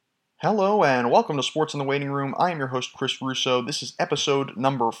Hello and welcome to Sports in the Waiting Room. I am your host, Chris Russo. This is episode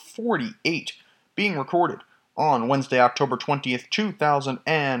number 48, being recorded on Wednesday, October 20th,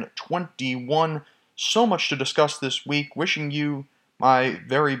 2021. So much to discuss this week. Wishing you my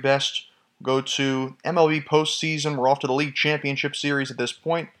very best. Go to MLB postseason. We're off to the League Championship Series at this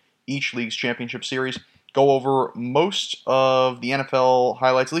point. Each League's Championship Series. Go over most of the NFL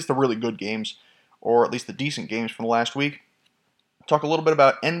highlights, at least the really good games, or at least the decent games from the last week. Talk a little bit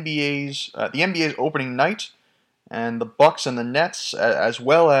about the NBA's opening night and the Bucks and the Nets, as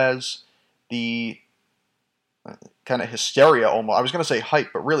well as the kind of hysteria almost. I was going to say hype,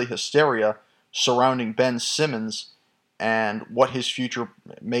 but really hysteria surrounding Ben Simmons and what his future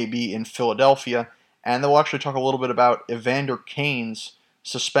may be in Philadelphia. And then we'll actually talk a little bit about Evander Kane's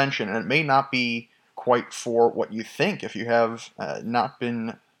suspension, and it may not be quite for what you think if you have not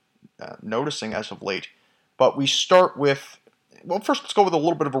been noticing as of late. But we start with, well, first let's go with a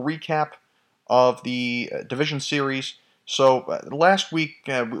little bit of a recap of the division series. So last week,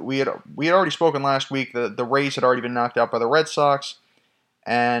 we had already spoken last week. The Rays had already been knocked out by the Red Sox,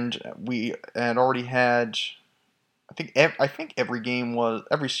 and we had already had, I think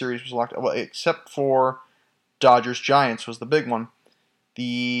every series was locked out, well, except for Dodgers-Giants was the big one.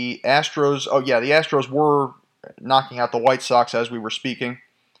 The Astros were knocking out the White Sox as we were speaking,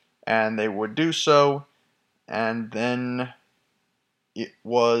 and they would do so, and then it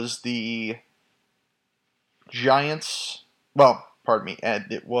was the Giants, and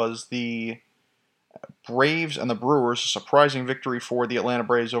it was the Braves and the Brewers, a surprising victory for the Atlanta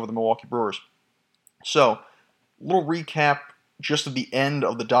Braves over the Milwaukee Brewers. So, a little recap just of the end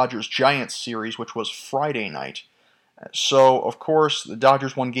of the Dodgers-Giants series, which was Friday night. So, of course, the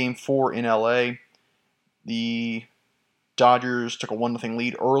Dodgers won Game 4 in LA. The Dodgers took a 1-0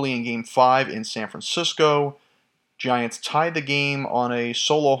 lead early in Game 5 in San Francisco. Giants tied the game on a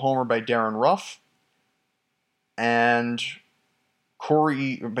solo homer by Darren Ruff. And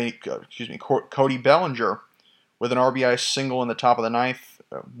Cody Bellinger with an RBI single in the top of the ninth,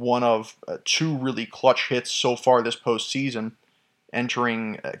 one of two really clutch hits so far this postseason,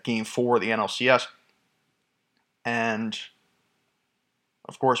 entering Game 4 of the NLCS. And,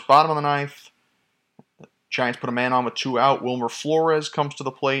 of course, bottom of the ninth, Giants put a man on with 2 out. Wilmer Flores comes to the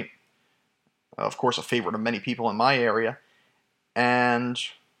plate. Of course, a favorite of many people in my area. And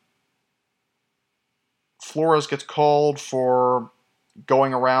Flores gets called for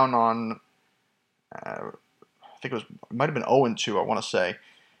going around on, I think it might have been 0-2, I want to say.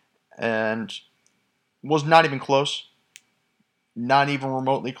 And was not even close. Not even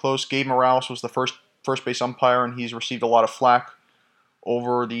remotely close. Gabe Morales was the first base umpire, and he's received a lot of flack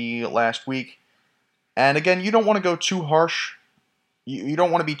over the last week. And again, you don't want to go too harsh. You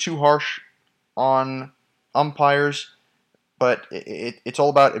don't want to be too harsh on umpires, but it's all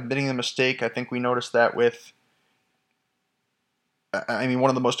about admitting the mistake. I think we noticed that with, one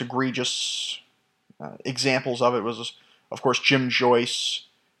of the most egregious examples of it was, of course, Jim Joyce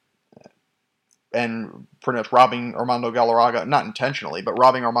and pretty much robbing Armando Galarraga, not intentionally, but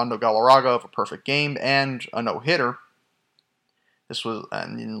robbing Armando Galarraga of a perfect game and a no-hitter. This was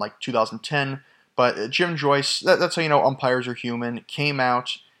in 2010. But Jim Joyce, that's how you know umpires are human, came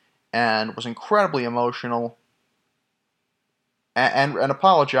out and was incredibly emotional and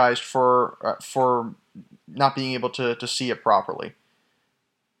apologized for not being able to see it properly.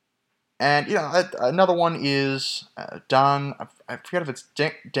 And another one is Don. I forget if it's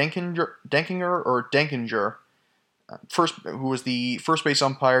Denkinger or Denkinger, who was the first base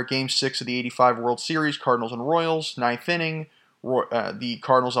umpire, Game 6 of the '85 World Series, Cardinals and Royals, ninth inning. The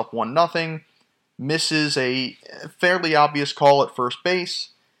Cardinals up 1-0. Misses a fairly obvious call at first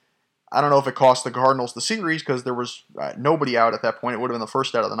base. I don't know if it cost the Cardinals the series because there was nobody out at that point. It would have been the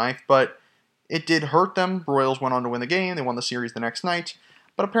first out of the ninth, but it did hurt them. Royals went on to win the game. They won the series the next night.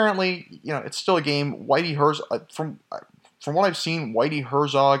 But apparently, it's still a game. Whitey Herzog, from what I've seen, Whitey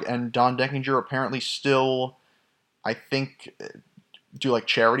Herzog and Don Denkinger apparently still, I think, do like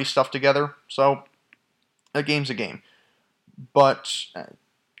charity stuff together. So a game's a game. But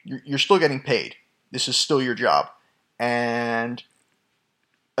you're still getting paid. This is still your job. And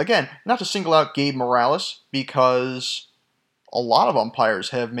again, not to single out Gabe Morales, because a lot of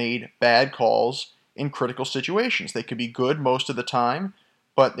umpires have made bad calls in critical situations. They could be good most of the time,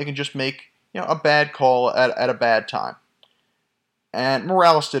 but they can just make a bad call at a bad time. And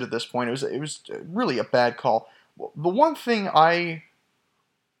Morales did at this point. It was really a bad call. The one thing I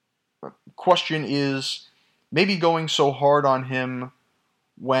question is maybe going so hard on him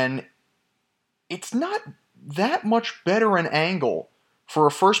when it's not that much better an angle for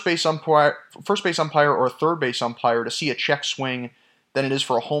a first base umpire or a third base umpire to see a check swing than it is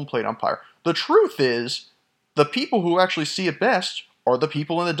for a home plate umpire. The truth is, the people who actually see it best are the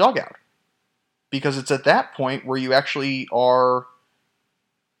people in the dugout. Because it's at that point where you actually are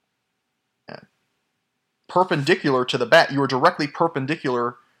perpendicular to the bat. You are directly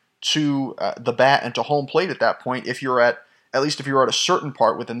perpendicular to the bat and to home plate at that point if you're at least if you're at a certain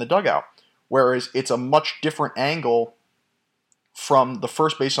part within the dugout. Whereas it's a much different angle from the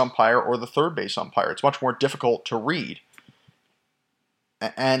first base umpire or the third base umpire. It's much more difficult to read.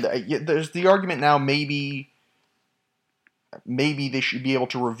 And there's the argument now maybe they should be able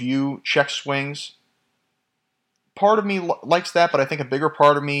to review check swings. Part of me likes that, but I think a bigger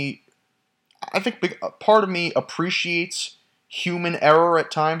part of me, appreciates human error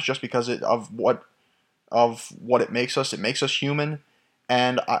at times, just because of what it makes us. It makes us human,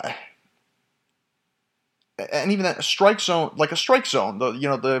 and even that strike zone, like a strike zone,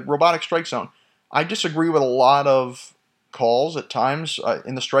 the robotic strike zone. I disagree with a lot of calls at times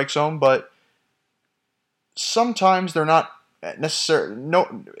in the strike zone, but sometimes they're not necessary.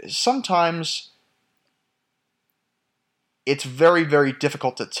 No, sometimes it's very, very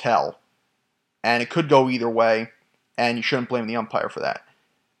difficult to tell, and it could go either way, and you shouldn't blame the umpire for that.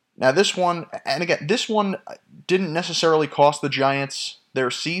 Now this one didn't necessarily cost the Giants their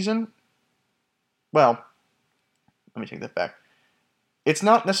season. Well, let me take that back. It's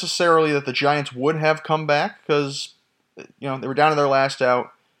not necessarily that the Giants would have come back, because they were down to their last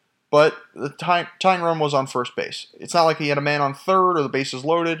out, but the tying run was on first base. It's not like he had a man on third or the bases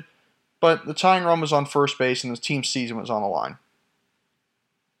loaded, but the tying run was on first base and the team's season was on the line.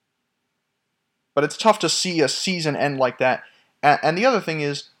 But it's tough to see a season end like that. And the other thing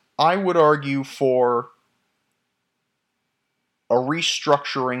is, I would argue for a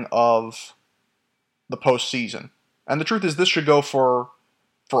restructuring of the postseason. And the truth is, this should go for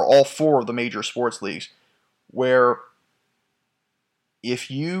all four of the major sports leagues, where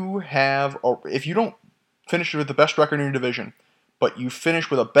if you don't finish with the best record in your division, but you finish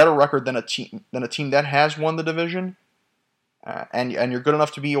with a better record than a team that has won the division, and you're good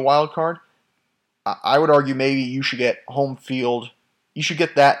enough to be a wild card, I would argue maybe you should get home field. You should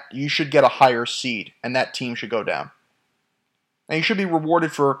get a higher seed, and that team should go down. And you should be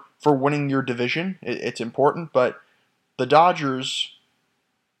rewarded for winning your division. It's important, but the Dodgers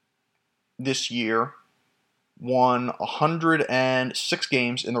this year won 106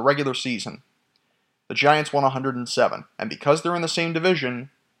 games in the regular season. The Giants won 107. And because they're in the same division,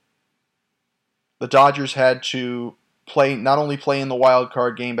 the Dodgers had to not only play in the wild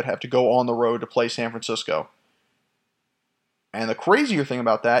card game, but have to go on the road to play San Francisco. And the crazier thing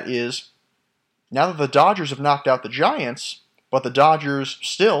about that is, now that the Dodgers have knocked out the Giants, but the Dodgers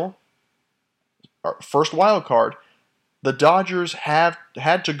still are first wild card, the Dodgers have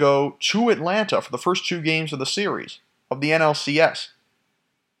had to go to Atlanta for the first two games of the series, of the NLCS.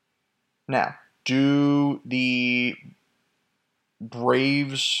 Now, do the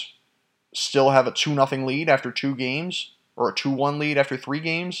Braves still have a 2-0 lead after 2 games, or a 2-1 lead after 3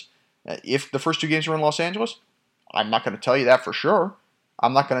 games, if the first 2 games were in Los Angeles? I'm not going to tell you that for sure.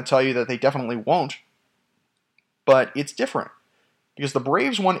 I'm not going to tell you that they definitely won't. But it's different, because the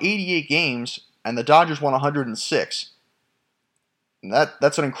Braves won 88 games, and the Dodgers won 106. And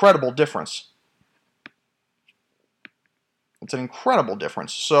that's an incredible difference. It's an incredible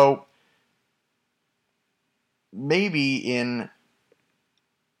difference. So maybe in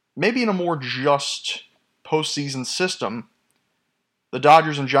a more just postseason system, the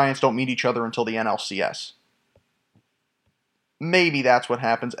Dodgers and Giants don't meet each other until the NLCS. Maybe that's what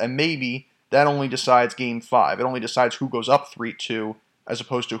happens, and maybe that only decides Game 5. It only decides who goes up 3-2 as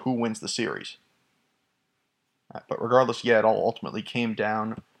opposed to who wins the series. But regardless, it all ultimately came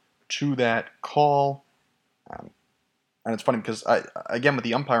down to that call. And it's funny because, again, with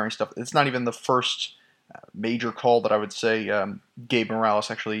the umpiring stuff, it's not even the first major call that I would say Gabe Morales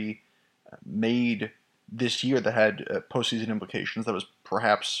actually made this year that had postseason implications that was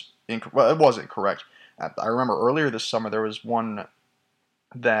perhaps it was incorrect. I remember earlier this summer there was one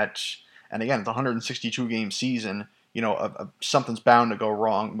that, and again, it's a 162-game season. Something's bound to go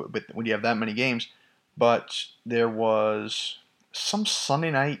wrong when you have that many games. But there was some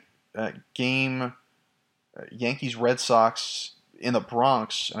Sunday night game, Yankees-Red Sox in the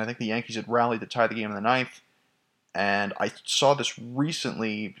Bronx, and I think the Yankees had rallied to tie the game in the ninth. And I saw this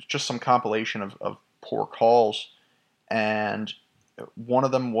recently, just some compilation of poor calls, and one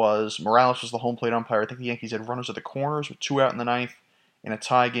of them was Morales was the home plate umpire. I think the Yankees had runners at the corners with 2 out in the ninth in a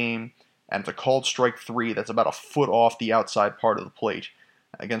tie game, and it's a called strike 3 that's about a foot off the outside part of the plate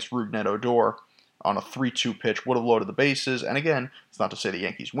against Rougned Odor on a 3-2 pitch, would have loaded the bases. And again, it's not to say the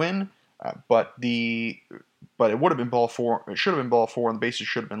Yankees win, But it would have been ball four. It should have been ball four, and the bases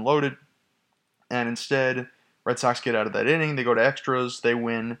should have been loaded. And instead, Red Sox get out of that inning. They go to extras. They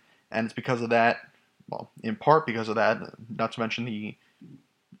win, and it's because of that. Well, in part because of that. Not to mention the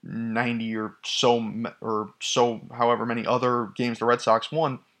 90 or so, however many other games the Red Sox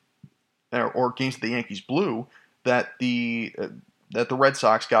won, or games that the Yankees blew, that the Red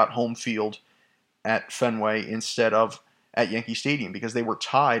Sox got home field at Fenway instead of at Yankee Stadium because they were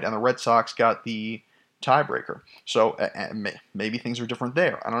tied and the Red Sox got the tiebreaker. So maybe things are different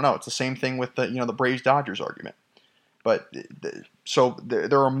there. I don't know. It's the same thing with the Braves Dodgers argument. But so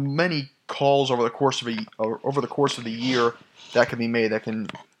there are many calls over the course of the year that can be made that can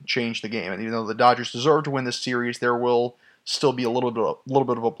change the game. And even though the Dodgers deserve to win this series, there will still be a little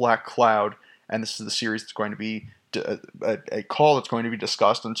bit of a black cloud. And this is the series that's going to be a call that's going to be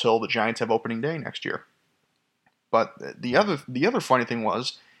discussed until the Giants have opening day next year. But the other funny thing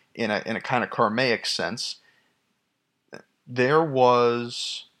was, in a kind of karmaic sense, there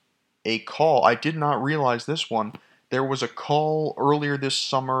was a call. I did not realize this one. There was a call earlier this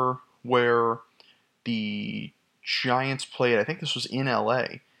summer where the Giants played. I think this was in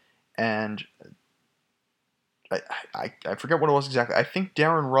L.A. and I forget what it was exactly. I think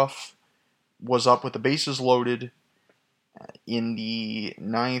Darren Ruff was up with the bases loaded in the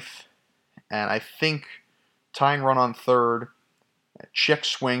ninth, and I think tying run on third, check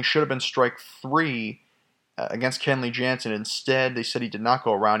swing, should have been strike three against Kenley Jansen. Instead, they said he did not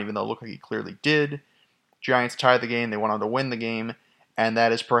go around, even though it looked like he clearly did. Giants tied the game. They went on to win the game, and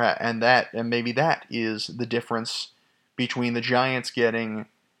maybe that is the difference between the Dodgers getting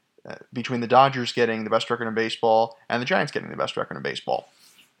the best record in baseball and the Giants getting the best record in baseball.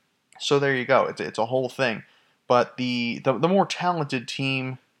 So there you go. It's a whole thing. But the more talented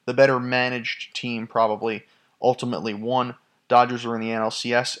team, the better managed team probably ultimately won. Dodgers are in the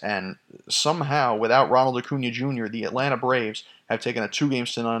NLCS, and somehow, without Ronald Acuna Jr., the Atlanta Braves have taken took a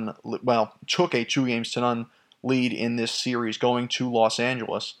 2-0 lead in this series going to Los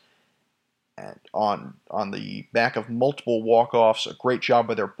Angeles. And on the back of multiple walk-offs, a great job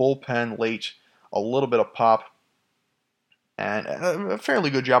by their bullpen late, a little bit of pop, and a fairly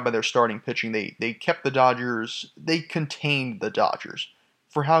good job by their starting pitching. They kept the Dodgers, they contained the Dodgers.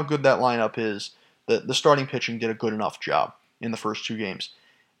 For how good that lineup is, the starting pitching did a good enough job in the first two games.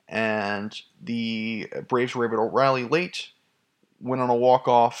 And the Braves were able to rally late, win on a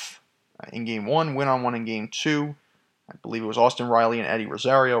walk-off in Game 1, win on one in Game 2. I believe it was Austin Riley and Eddie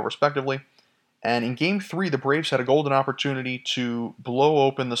Rosario, respectively. And in Game 3, the Braves had a golden opportunity to blow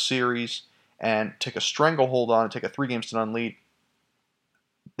open the series and take a stranglehold on and take a 3-0 lead.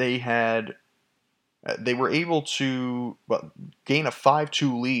 They were able to gain a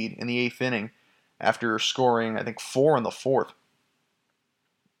 5-2 lead in the 8th inning after scoring, I think, 4 in the 4th.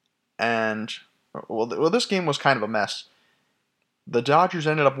 And, this game was kind of a mess. The Dodgers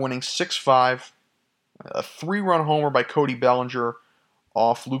ended up winning 6-5. A 3-run homer by Cody Bellinger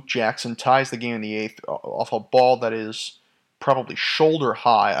off Luke Jackson ties the game in the 8th off a ball that is probably shoulder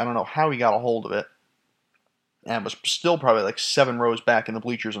high. I don't know how he got a hold of it. And was still probably like 7 rows back in the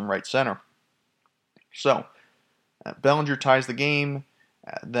bleachers in right center. So, Bellinger ties the game.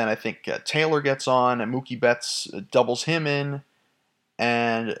 Then I think Taylor gets on, and Mookie Betts doubles him in.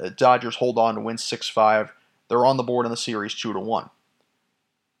 And Dodgers hold on to win 6-5. They're on the board in the series 2-1.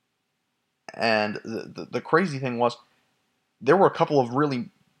 And the crazy thing was, there were a couple of really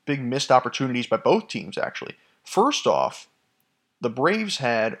big missed opportunities by both teams, actually. First off, the Braves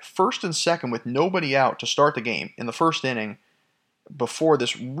had first and second with nobody out to start the game in the first inning before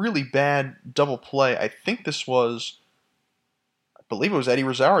this really bad double play. I believe it was Eddie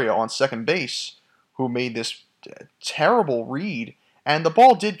Rosario on second base who made this terrible read. And the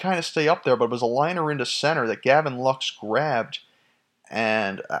ball did kind of stay up there, but it was a liner into center that Gavin Lux grabbed.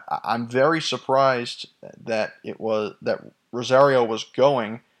 And I'm very surprised that Rosario was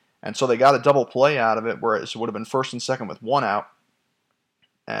going, and so they got a double play out of it, whereas it would have been first and second with one out.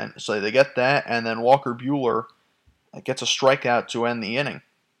 And so they get that, and then Walker Buehler gets a strikeout to end the inning.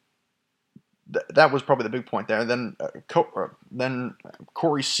 That was probably the big point there. Then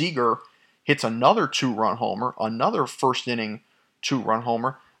Corey Seager hits another 2-run homer, another first inning 2-run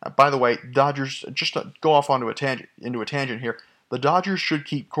homer. By the way, Dodgers, just to go off into a tangent here, the Dodgers should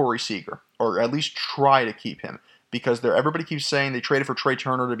keep Corey Seager, or at least try to keep him, because everybody keeps saying they traded for Trey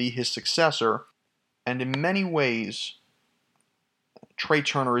Turner to be his successor, and in many ways, Trey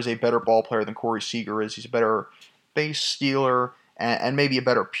Turner is a better ball player than Corey Seager is. He's a better base stealer and maybe a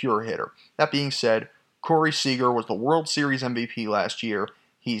better pure hitter. That being said, Corey Seager was the World Series MVP last year.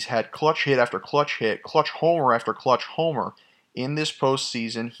 He's had clutch hit after clutch hit, clutch homer after clutch homer in this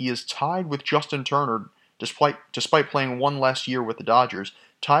postseason. He is tied with Justin Turner, despite playing one less year with the Dodgers,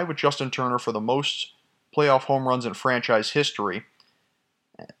 tied with Justin Turner for the most playoff home runs in franchise history.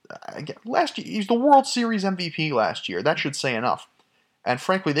 Last year, he's the World Series MVP last year. That should say enough. And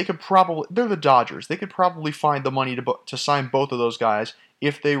frankly, they're the Dodgers. They could probably find the money to sign both of those guys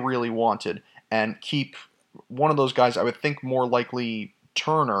if they really wanted, and keep one of those guys, I would think more likely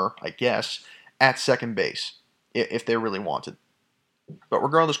Turner, I guess, at second base, if they really wanted. But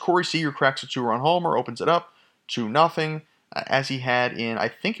regardless, Corey Seager cracks a 2-run homer, opens it up 2-0, as he had in, I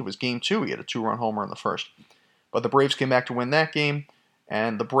think it was Game 2, he had a 2-run homer in the first. But the Braves came back to win that game,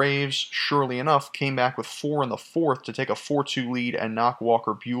 and the Braves, surely enough, came back with 4 in the fourth to take a 4-2 lead and knock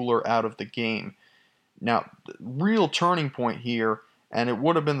Walker Buehler out of the game. Now, the real turning point here, and it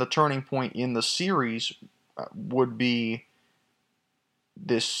would have been the turning point in the series, would be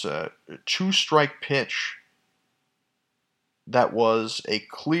this 2-strike pitch that was a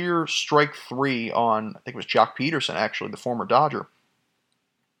clear strike 3 on, I think it was Jock Peterson, actually, the former Dodger,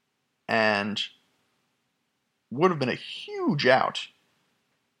 and would have been a huge out.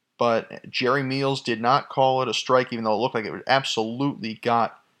 But Jerry Meals did not call it a strike, even though it looked like it absolutely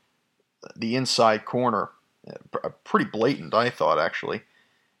got the inside corner. Pretty blatant, I thought, actually.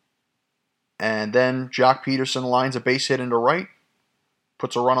 And then Jock Peterson lines a base hit into right,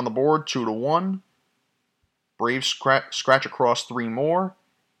 puts a run on the board, 2-1. Braves scratch across 3 more,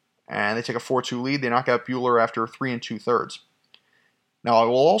 and they take a 4-2 lead. They knock out Buehler after 3 2/3. Now, I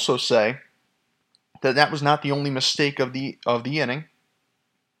will also say that was not the only mistake of the inning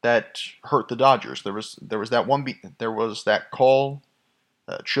that hurt the Dodgers. There was that call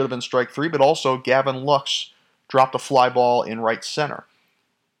that should have been strike 3, but also Gavin Lux dropped a fly ball in right center.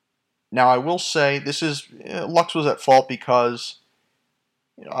 Now, I will say Lux was at fault because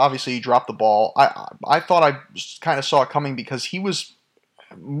obviously he dropped the ball. I thought I kind of saw it coming because he was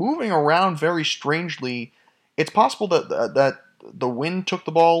moving around very strangely. It's possible that the wind took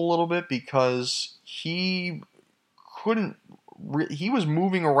the ball a little bit because he was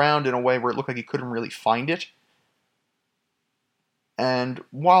moving around in a way where it looked like he couldn't really find it. And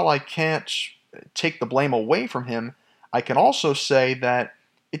while I can't take the blame away from him, I can also say that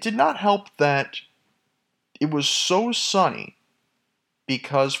it did not help that it was so sunny,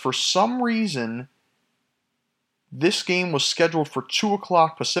 because for some reason this game was scheduled for 2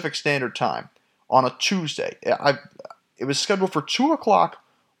 o'clock Pacific Standard Time on a Tuesday. It was scheduled for 2 o'clock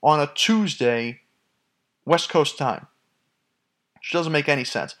on a Tuesday West Coast time, which doesn't make any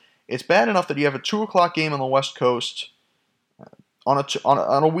sense. It's bad enough that you have a 2 o'clock game on the West Coast on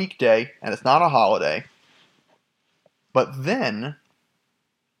a weekday, and it's not a holiday. But then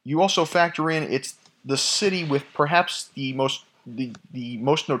you also factor in it's the city with perhaps the most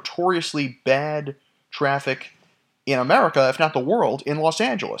notoriously bad traffic in America, if not the world, in Los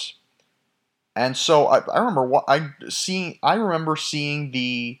Angeles. And so I remember seeing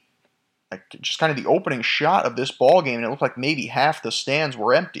the just kind of the opening shot of this ball game, and it looked like maybe half the stands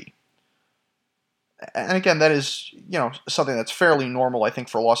were empty. And again, that is something that's fairly normal, I think,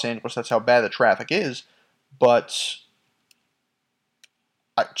 for Los Angeles. That's how bad the traffic is. But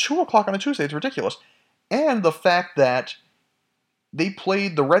at 2 o'clock on a Tuesday, it's ridiculous. And the fact that they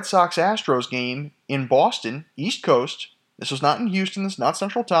played the Red Sox-Astros game in Boston, East Coast. This was not in Houston. This is not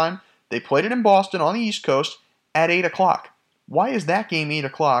Central Time. They played it in Boston on the East Coast at 8 o'clock. Why is that game 8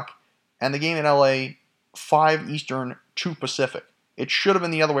 o'clock and the game in LA 5 Eastern, 2 Pacific? It should have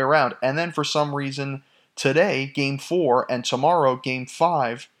been the other way around. And then for some reason, today, Game 4, and tomorrow, Game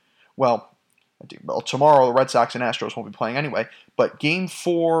 5, well, tomorrow the Red Sox and Astros won't be playing anyway, but Game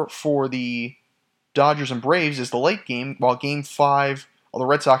 4 for the Dodgers and Braves is the late game, while Game 5 of the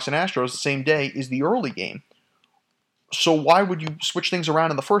Red Sox and Astros the same day is the early game. So why would you switch things around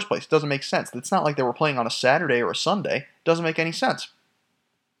in the first place? It doesn't make sense. It's not like they were playing on a Saturday or a Sunday. It doesn't make any sense.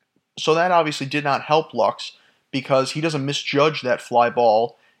 So that obviously did not help Lux, because he doesn't misjudge that fly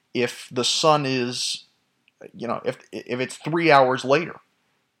ball if the sun is, if it's 3 hours later.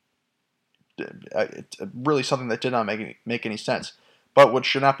 It's really something that did not make any sense. But what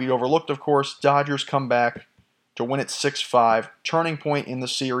should not be overlooked, of course, Dodgers come back to win it 6-5. Turning point in the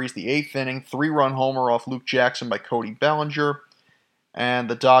series, the 8th inning, 3-run homer off Luke Jackson by Cody Bellinger. And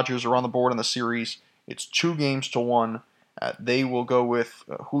the Dodgers are on the board in the series. It's 2-1. They will go with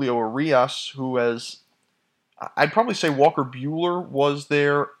Julio Urias, who has, I'd probably say Walker Buehler was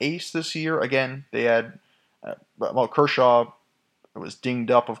their ace this year. Again, they had, Kershaw was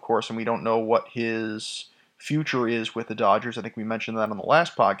dinged up, of course, and we don't know what his future is with the Dodgers. I think we mentioned that on the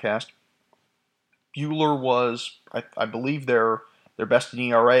last podcast. Buehler was, I believe, their best in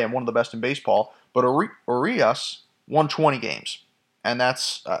ERA and one of the best in baseball. But Urias, won 20 games. And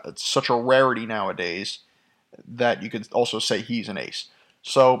that's it's such a rarity nowadays that you could also say he's an ace.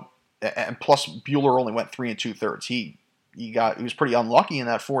 So, and plus Buehler only went 3 2/3. He was pretty unlucky in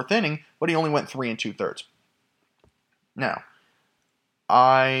that fourth inning, but he only went 3 2/3. Now,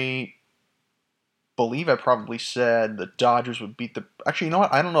 I believe I probably said the Dodgers would beat the... Actually, you know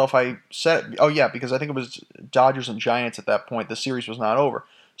what? I don't know if I said... Oh, yeah, because I think it was Dodgers and Giants at that point. The series was not over.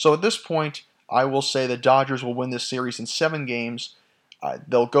 So at this point, I will say the Dodgers will win this series in 7 games.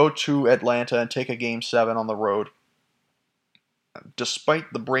 They'll go to Atlanta and take a Game 7 on the road.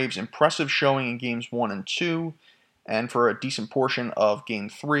 Despite the Braves' impressive showing in Games 1 and 2, and for a decent portion of Game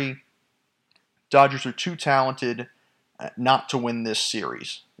 3, Dodgers are too talented not to win this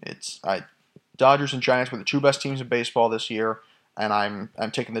series. Dodgers and Giants were the 2 best teams in baseball this year, and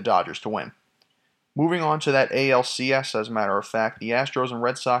I'm taking the Dodgers to win. Moving on to that ALCS, as a matter of fact, the Astros and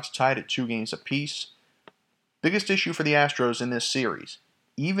Red Sox tied at 2 games apiece. Biggest issue for the Astros in this series,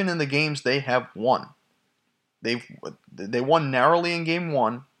 even in the games they have won. They won narrowly in Game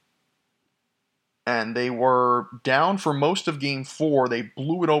 1, and they were down for most of Game 4. They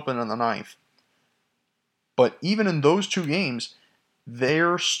blew it open in the 9th. But even in those 2 games,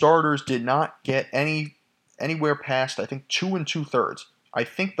 their starters did not get anywhere past, I think, 2 2/3. I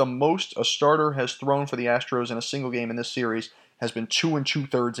think the most a starter has thrown for the Astros in a single game in this series has been 2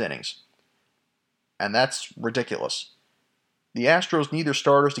 2/3 innings. And that's ridiculous. The Astros need their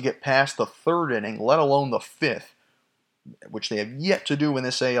starters to get past the 3rd inning, let alone the 5th, which they have yet to do in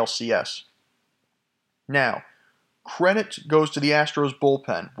this ALCS. Now, credit goes to the Astros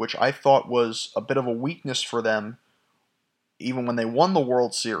bullpen, which I thought was a bit of a weakness for them even when they won the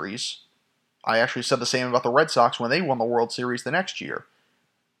World Series. I actually said the same about the Red Sox when they won the World Series the next year.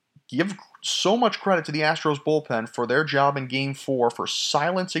 Give so much credit to the Astros bullpen for their job in Game 4 for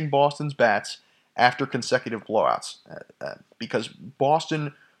silencing Boston's bats after consecutive blowouts. Because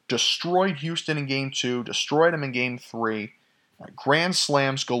Boston destroyed Houston in Game 2, destroyed them in Game 3, grand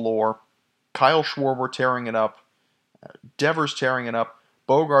slams galore, Kyle Schwarber tearing it up, Devers tearing it up,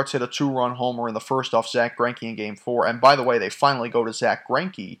 Bogarts hit a 2-run homer in the first off Zach Greinke in Game 4, and by the way, they finally go to Zach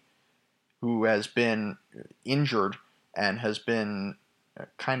Greinke, who has been injured and has been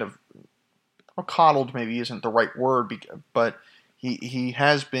kind of coddled, maybe isn't the right word, but he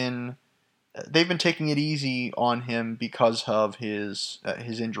has been... They've been taking it easy on him because of his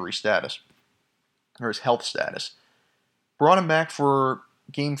injury status, or his health status. Brought him back for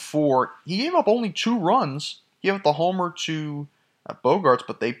Game 4. He gave up only 2 runs. He gave up the homer to Bogarts,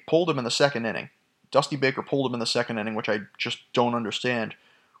 but they pulled him in the 2nd inning. Dusty Baker pulled him in the 2nd inning, which I just don't understand,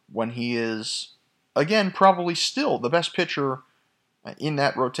 when he is, again, probably still the best pitcher in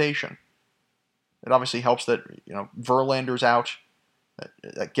that rotation. It obviously helps that Verlander's out,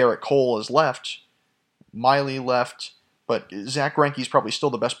 that Garrett Cole is left, Miley left, but Zach Greinke's probably still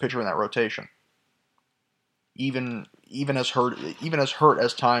the best pitcher in that rotation. Even as hurt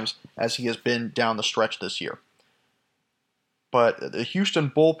as times as he has been down the stretch this year. But the Houston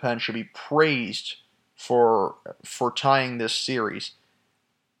bullpen should be praised for tying this series.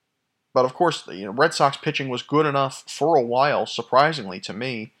 But of course, Red Sox pitching was good enough for a while, surprisingly to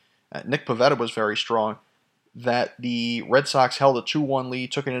me. Nick Pivetta was very strong, that the Red Sox held a 2-1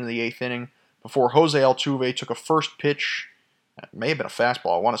 lead, took it into the 8th inning, before Jose Altuve took a first pitch, it may have been a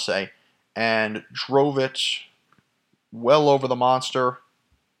fastball, I want to say, and drove it well over the monster,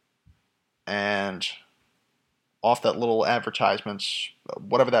 and off that little advertisement,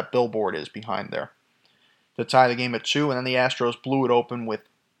 whatever that billboard is behind there, to tie the game at 2, and then the Astros blew it open with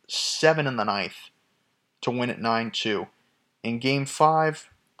 7 in the 9th to win it 9-2. In Game 5,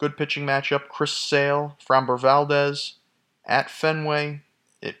 good pitching matchup, Chris Sale, Framber Valdez at Fenway.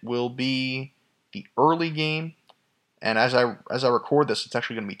 It will be the early game, and as I record this, it's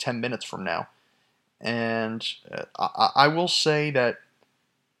actually going to be 10 minutes from now. And I will say that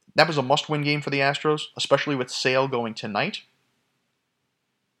was a must-win game for the Astros, especially with Sale going tonight.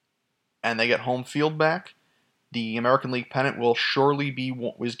 And they get home field back. The American League pennant will surely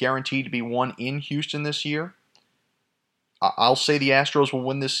was guaranteed to be won in Houston this year. I'll say the Astros will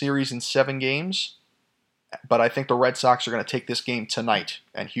win this series in 7 games, but I think the Red Sox are going to take this game tonight,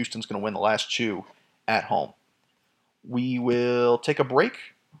 and Houston's going to win the last 2 at home. We will take a break.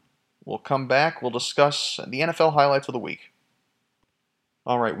 We'll come back. We'll discuss the NFL highlights of the week.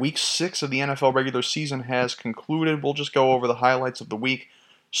 All right, Week 6 of the NFL regular season has concluded. We'll just go over the highlights of the week,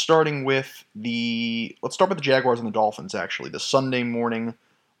 starting with let's start with the Jaguars and the Dolphins, actually. The Sunday morning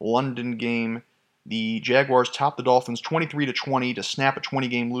London game. The Jaguars topped the Dolphins 23-20 to snap a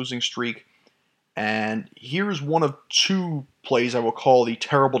 20-game losing streak. And here's one of 2 plays I will call the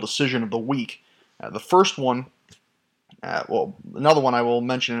terrible decision of the week. The first one Well, another one I will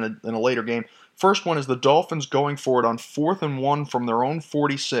mention in a later game. First one is the Dolphins going for it on 4th and 1 from their own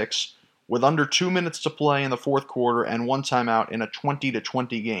 46 with under 2 minutes to play in the fourth quarter and one timeout in a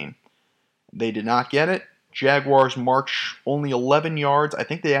 20-20 game. They did not get it. Jaguars march only 11 yards. I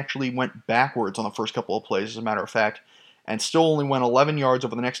think they actually went backwards on the first couple of plays, as a matter of fact, and still only went 11 yards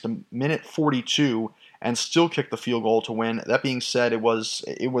over the next minute 42 and still kicked the field goal to win. That being said, it was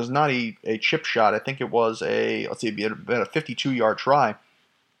not a chip shot. I think it was about a 52-yard try.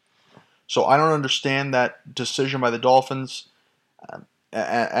 So I don't understand that decision by the Dolphins.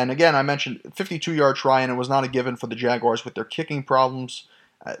 And again, I mentioned 52-yard try, and it was not a given for the Jaguars with their kicking problems.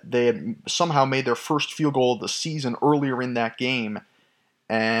 They had somehow made their first field goal of the season earlier in that game,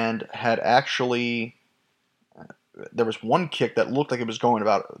 and had actually. There was one kick that looked like it was going to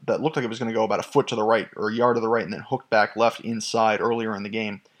go about a foot to the right or a yard to the right, and then hooked back left inside earlier in the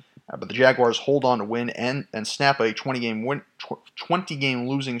game. But the Jaguars hold on to win and snap a 20-game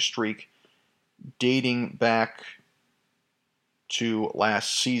losing streak dating back to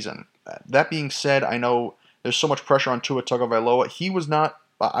last season. That being said, I know there's so much pressure on Tua Tagovailoa.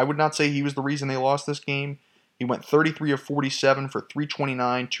 I would not say he was the reason they lost this game. He went 33 of 47 for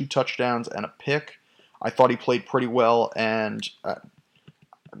 329, 2 touchdowns, and a pick. I thought he played pretty well, and I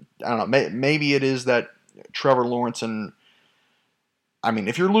don't know, maybe it is that Trevor Lawrence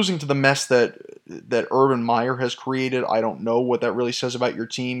if you're losing to the mess that Urban Meyer has created, I don't know what that really says about your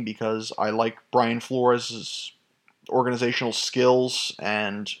team, because I like Brian Flores' organizational skills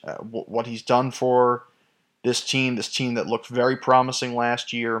and what he's done for this team that looked very promising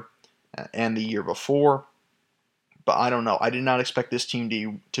last year and the year before. But I don't know. I did not expect this team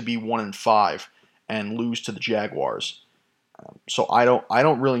to be 1-5 and lose to the Jaguars. So I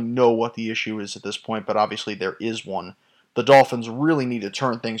don't really know what the issue is at this point, but obviously there is one. The Dolphins really need to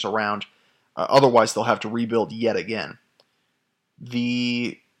turn things around. Otherwise, they'll have to rebuild yet again.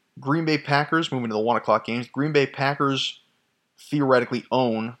 The Green Bay Packers, moving to the 1 o'clock games, Green Bay Packers theoretically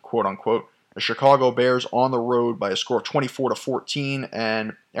own, quote-unquote, the Chicago Bears on the road by a score of 24-14,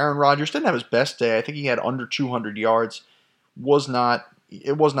 and Aaron Rodgers didn't have his best day. I think he had under 200 yards. It was not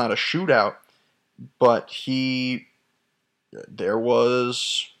a shootout, but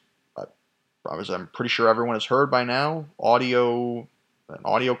I'm pretty sure everyone has heard by now, an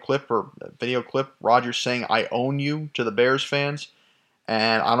audio clip or a video clip, Rodgers saying, "I own you" to the Bears fans,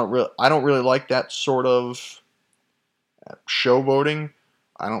 and I don't really like that sort of showboating.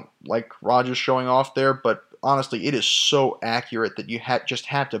 I don't like Rodgers showing off there, but honestly, it is so accurate that you just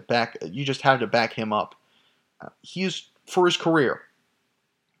have to back him up. He's for his career.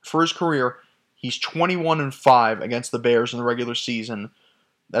 He's 21-5 against the Bears in the regular season.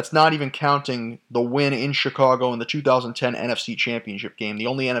 That's not even counting the win in Chicago in the 2010 NFC Championship game, the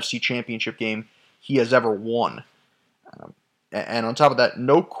only NFC Championship game he has ever won. And on top of that,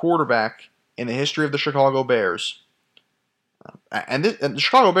 no quarterback in the history of the Chicago Bears. And the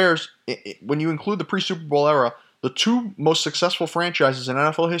Chicago Bears, when you include the pre-Super Bowl era, the two most successful franchises in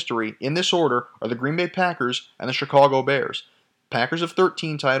NFL history, in this order, are the Green Bay Packers and the Chicago Bears. Packers have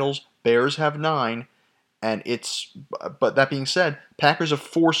 13 titles, Bears have 9, but that being said, Packers have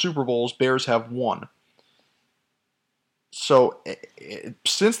 4 Super Bowls, Bears have 1. So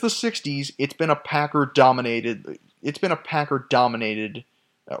since the 60s, it's been a Packer-dominated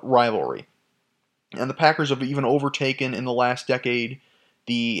rivalry. And the Packers have even overtaken in the last decade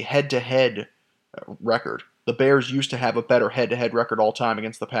the head-to-head record. The Bears used to have a better head-to-head record all time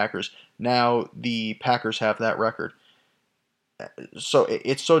against the Packers. Now the Packers have that record. So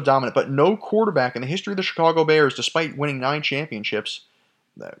it's so dominant. But no quarterback in the history of the Chicago Bears, despite winning 9 championships,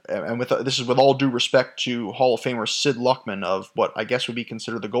 and this is with all due respect to Hall of Famer Sid Luckman of what I guess would be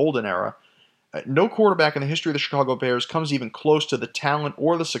considered the golden era, no quarterback in the history of the Chicago Bears comes even close to the talent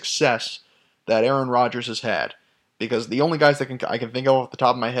or the success that Aaron Rodgers has had. Because the only guys that I can think of off the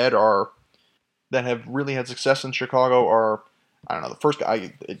top of my head that have really had success in Chicago are, I don't know, the first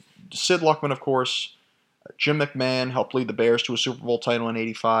guy, Sid Luckman, of course. Jim McMahon helped lead the Bears to a Super Bowl title in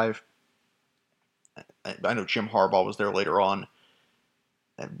 '85. I know Jim Harbaugh was there later on.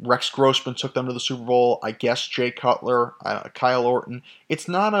 And Rex Grossman took them to the Super Bowl. I guess Jay Cutler, Kyle Orton. It's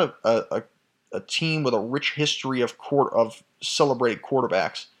not a team with a rich history of celebrated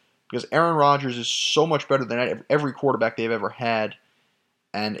quarterbacks, because Aaron Rodgers is so much better than every quarterback they've ever had,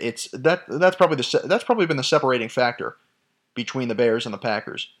 and that's probably been the separating factor between the Bears and the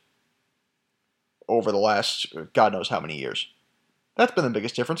Packers over the last God knows how many years. That's been the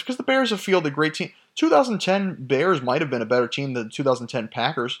biggest difference, because the Bears have fielded a great team. 2010 Bears might have been a better team than the 2010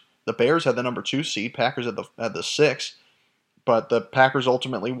 Packers. The Bears had the number 2 seed, Packers had the 6, but the Packers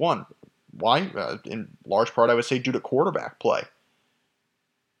ultimately won. Why? In large part, I would say due to quarterback play.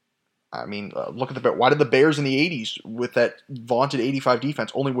 I mean, look at why did the Bears in the 80s, with that vaunted 85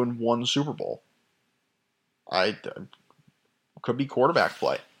 defense, only win one Super Bowl? Could be quarterback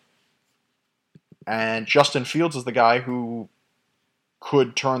play. And Justin Fields is the guy who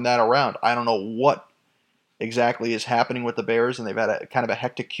could turn that around. I don't know what exactly is happening with the Bears, and they've had a kind of a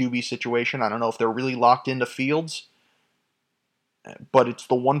hectic QB situation. I don't know if they're really locked into Fields, but it's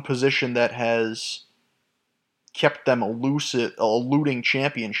the one position that has kept them eluding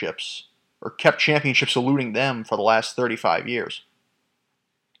championships, or kept championships eluding them for the last 35 years.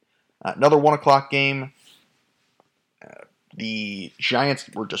 Another 1 o'clock game. The Giants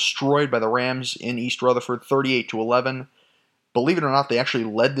were destroyed by the Rams in East Rutherford, 38-11. Believe it or not, they actually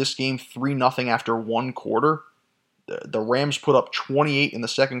led this game 3-0 after one quarter. The Rams put up 28 in the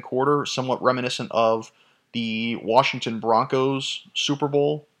second quarter, somewhat reminiscent of the Washington Broncos Super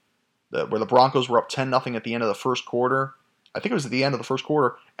Bowl, where the Broncos were up 10-0 at the end of the first quarter. I think it was at the end of the first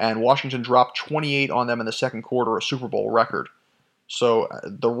quarter, and Washington dropped 28 on them in the second quarter, a Super Bowl record. So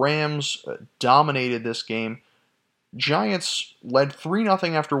the Rams dominated this game. Giants led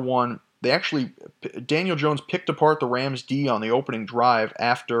 3-0 after one. Daniel Jones picked apart the Rams D on the opening drive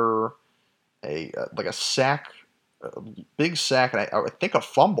after a sack, a big sack, and I think a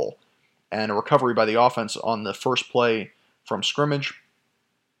fumble, and a recovery by the offense on the first play from scrimmage.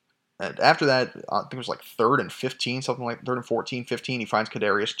 And after that, I think it was like 3rd and 15, something like 3rd and 14, 15. He finds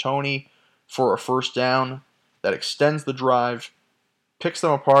Kadarius Toney for a first down that extends the drive, picks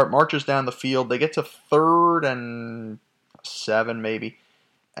them apart, marches down the field. They get to 3rd and 7, maybe.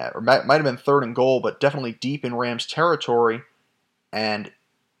 Or might have been 3rd and goal, but definitely deep in Rams territory. And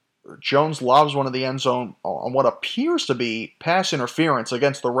Jones lobs one of the end zone on what appears to be pass interference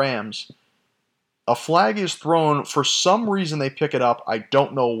against the Rams. A flag is thrown. For some reason, they pick it up. I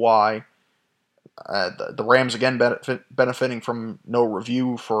don't know why. The Rams, again, benefiting from no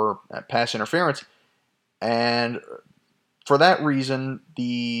review for pass interference. And for that reason,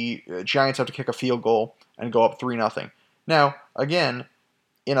 the Giants have to kick a field goal and go up 3-0. Now, again,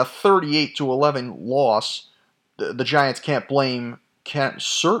 in a 38-11 loss, the Giants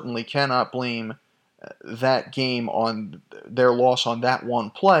certainly cannot blame that game on their loss on that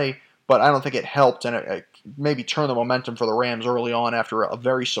one play, but I don't think it helped, and it maybe turned the momentum for the Rams early on after a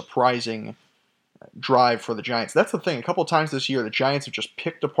very surprising drive for the Giants. That's the thing. A couple of times this year, the Giants have just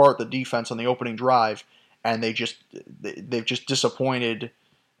picked apart the defense on the opening drive, and they've just disappointed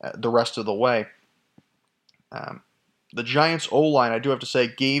the rest of the way. The Giants' O-line, I do have to say,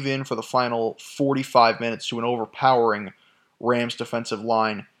 gave in for the final 45 minutes to an overpowering Rams defensive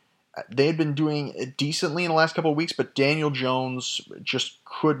line. They had been doing decently in the last couple of weeks, but Daniel Jones just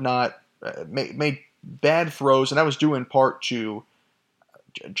could not, made bad throws, and that was due in part to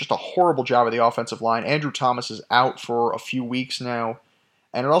just a horrible job of the offensive line. Andrew Thomas is out for a few weeks now,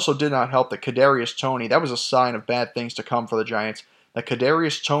 and it also did not help that Kadarius Toney, that was a sign of bad things to come for the Giants, that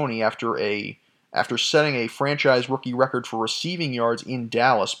Kadarius Toney, after setting a franchise rookie record for receiving yards in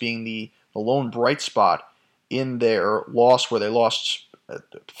Dallas, being the lone bright spot in their loss where they lost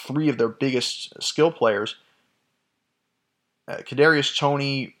 3 of their biggest skill players, Kadarius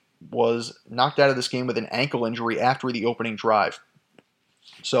Toney was knocked out of this game with an ankle injury after the opening drive.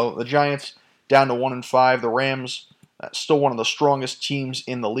 So the Giants down to 1-5. The Rams still one of the strongest teams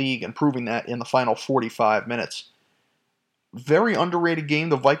in the league, and proving that in the final 45 minutes. Very underrated game.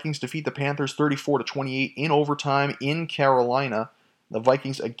 The Vikings defeat the Panthers 34-28 in overtime in Carolina. The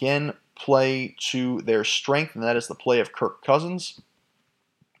Vikings again play to their strength, and that is the play of Kirk Cousins.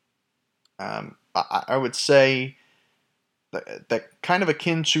 I would say that kind of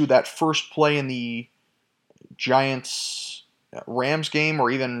akin to that first play in the Giants-Rams game, or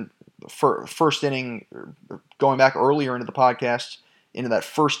even first inning, going back earlier into the podcast, into that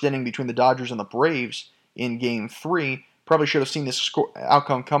first inning between the Dodgers and the Braves in Game 3. Probably should have seen this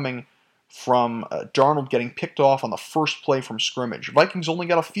outcome coming from Darnold getting picked off on the first play from scrimmage. Vikings only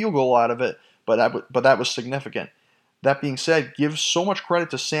got a field goal out of it, but that was significant. That being said, give so much credit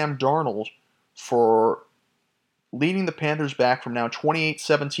to Sam Darnold for leading the Panthers back from now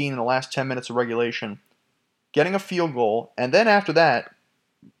 28-17 in the last 10 minutes of regulation, getting a field goal, and then after that,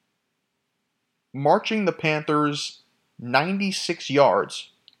 marching the Panthers 96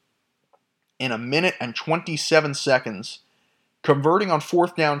 yards in 1 minute and 27 seconds, converting on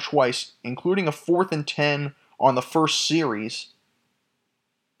 4th down twice, including a 4th and 10 on the first series,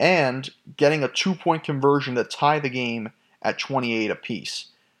 and getting a 2-point conversion to tie the game at 28 apiece.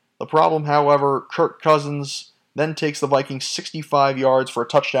 The problem, however, Kirk Cousins then takes the Vikings 65 yards for a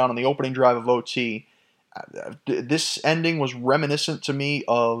touchdown on the opening drive of OT. This ending was reminiscent to me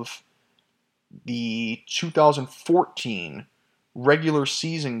of the 2014 regular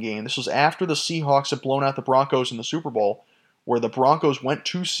season game. This was after the Seahawks had blown out the Broncos in the Super Bowl, where the Broncos went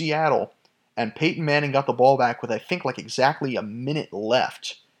to Seattle and Peyton Manning got the ball back with, I think, like exactly a minute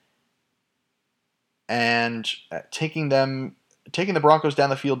left. And taking the Broncos down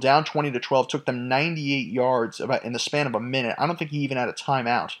the field, down 20-12, took them 98 yards about in the span of a minute. I don't think he even had a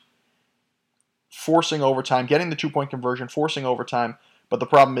timeout. Forcing overtime, getting the 2-point conversion, forcing overtime. But the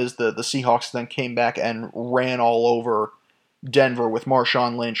problem is the Seahawks then came back and ran all over Denver with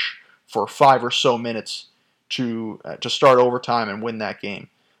Marshawn Lynch for 5 or so minutes to start overtime and win that game.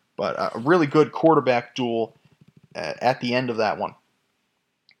 But a really good quarterback duel at the end of that one.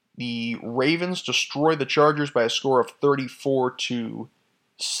 The Ravens destroyed the Chargers by a score of 34-6.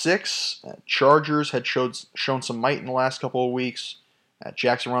 Chargers had shown some might in the last couple of weeks.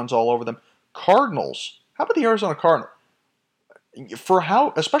 Jackson runs all over them. Cardinals. How about the Arizona Cardinals?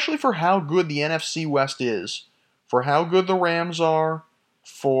 Especially for how good the NFC West is, for how good the Rams are,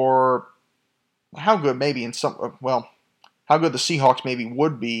 for how good maybe how good the Seahawks maybe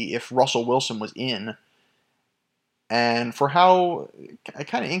would be if Russell Wilson was in, and for how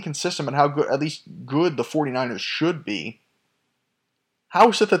kind of inconsistent but how good, at least good, the 49ers should be. How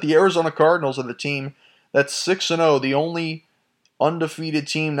is it that the Arizona Cardinals are the team that's 6-0, the only undefeated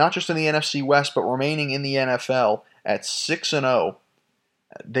team, not just in the NFC West, but remaining in the NFL at 6-0.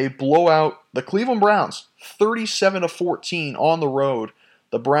 They blow out the Cleveland Browns 37-14 on the road.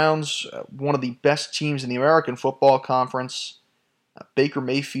 The Browns, one of the best teams in the American Football Conference. Baker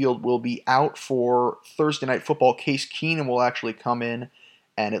Mayfield will be out for Thursday Night Football. Case Keenum will actually come in,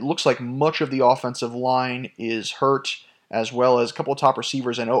 and it looks like much of the offensive line is hurt, as well as a couple of top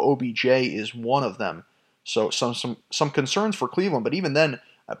receivers. I know OBJ is one of them. So some concerns for Cleveland, but even then,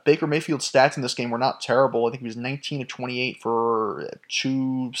 Baker Mayfield's stats in this game were not terrible. I think he was 19 of 28 for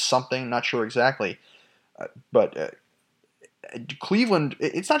 2-something, not sure exactly. But Cleveland,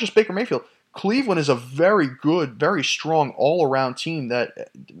 it's not just Baker Mayfield. Cleveland is a very good, very strong all-around team that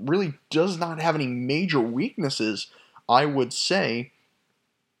really does not have any major weaknesses, I would say,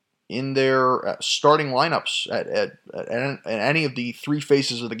 in their starting lineups at any of the three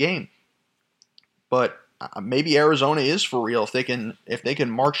phases of the game. But maybe Arizona is for real if they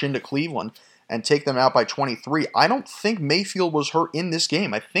can march into Cleveland and take them out by 23. I don't think Mayfield was hurt in this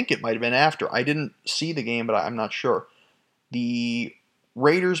game. I think it might have been after. I didn't see the game, but I'm not sure. The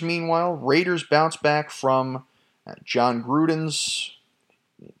Raiders, meanwhile, bounce back from John Gruden's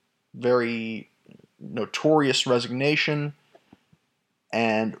very notorious resignation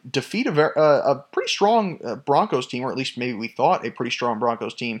and defeat a pretty strong Broncos team, or at least maybe we thought a pretty strong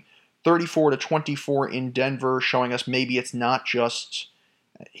Broncos team, 34-24 in Denver, showing us maybe it's not just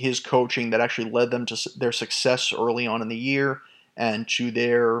his coaching that actually led them to their success early on in the year and to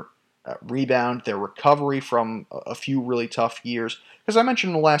their rebound, their recovery from a few really tough years. Because I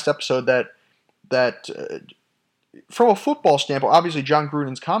mentioned in the last episode that from a football standpoint, obviously John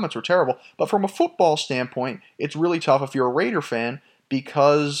Gruden's comments were terrible, but from a football standpoint, it's really tough if you're a Raider fan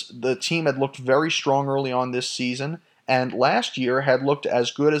because the team had looked very strong early on this season, and last year had looked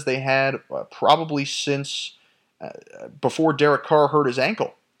as good as they had probably since before Derek Carr hurt his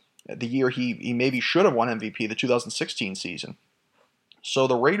ankle, the year he maybe should have won MVP, the 2016 season. So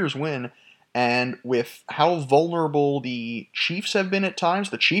the Raiders win, and with how vulnerable the Chiefs have been at times,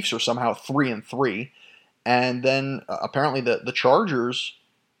 the Chiefs are somehow 3-3, and then apparently the Chargers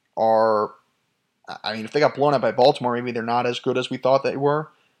are, I mean, if they got blown out by Baltimore, maybe they're not as good as we thought they were.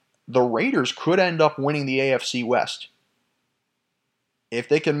 The Raiders could end up winning the AFC West. If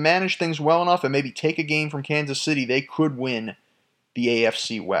they can manage things well enough and maybe take a game from Kansas City, they could win the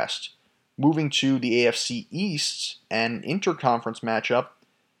AFC West. Moving to the AFC East, an interconference matchup,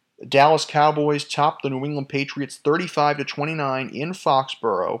 Dallas Cowboys topped the New England Patriots 35-29 in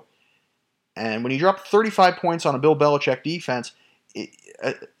Foxborough. And when you drop 35 points on a Bill Belichick defense,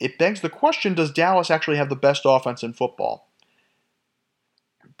 it begs the question, does Dallas actually have the best offense in football?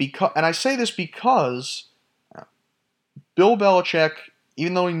 And I say this because Bill Belichick,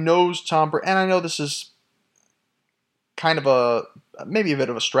 even though he knows Tom Brady, and I know this is kind of maybe a bit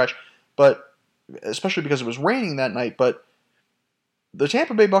of a stretch, but especially because it was raining that night, but the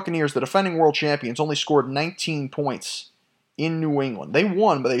Tampa Bay Buccaneers, the defending world champions, only scored 19 points in New England. They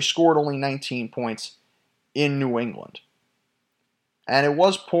won, but they scored only 19 points in New England. And it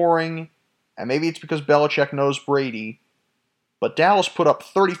was pouring, and maybe it's because Belichick knows Brady, but Dallas put up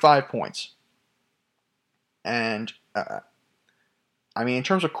 35 points. And, I mean, in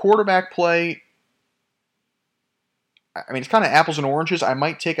terms of quarterback play, I mean, it's kind of apples and oranges. I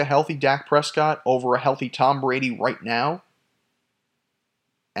might take a healthy Dak Prescott over a healthy Tom Brady right now.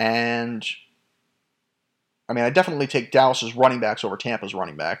 And I mean, I definitely take Dallas's running backs over Tampa's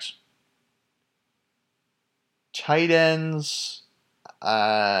running backs. Tight ends,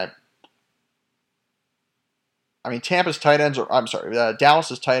 Tampa's tight ends are, I'm sorry,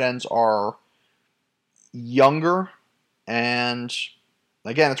 Dallas's tight ends are younger, and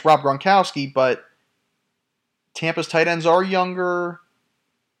again, it's Rob Gronkowski, but Tampa's tight ends are younger,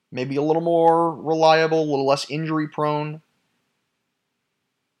 maybe a little more reliable, a little less injury prone.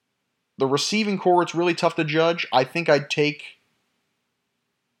 The receiving core, it's really tough to judge. I think I'd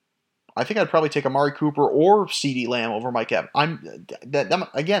probably take Amari Cooper or CeeDee Lamb over Mike Evans. That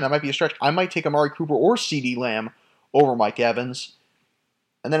might be a stretch. I might take Amari Cooper or CeeDee Lamb over Mike Evans.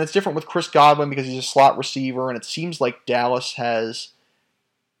 And then it's different with Chris Godwin because he's a slot receiver, and it seems like Dallas has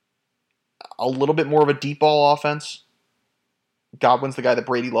a little bit more of a deep ball offense. Godwin's the guy that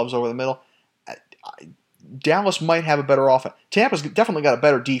Brady loves over the middle. Dallas might have a better offense. Tampa's definitely got a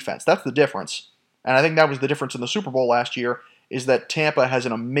better defense. That's the difference. And I think that was the difference in the Super Bowl last year, is that Tampa has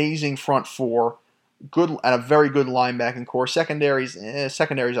an amazing front four, good and a very good linebacking core. Secondary's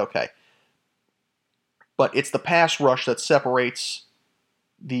okay. But it's the pass rush that separates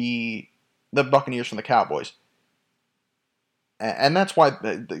the Buccaneers from the Cowboys. And that's why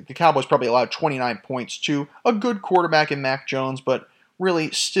the Cowboys probably allowed 29 points to a good quarterback in Mac Jones, but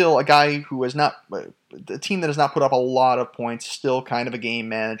really still a guy who has not, a team that has not put up a lot of points, still kind of a game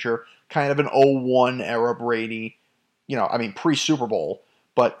manager, kind of an 0-1 era Brady, pre-Super Bowl,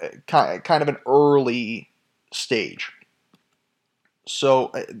 but kind of an early stage.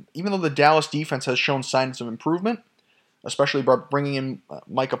 So even though the Dallas defense has shown signs of improvement, especially by bringing in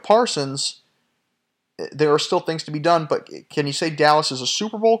Micah Parsons, there are still things to be done, but can you say Dallas is a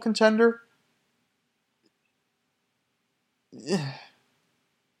Super Bowl contender?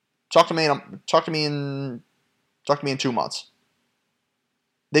 Talk to me in 2 months.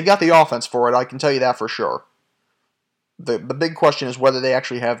 They've got the offense for it, I can tell you that for sure. The big question is whether they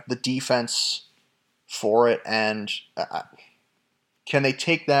actually have the defense for it, and can they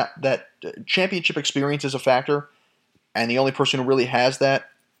take that championship experience as a factor, and the only person who really has that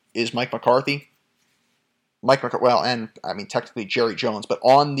is Mike McCarthy. Technically Jerry Jones, but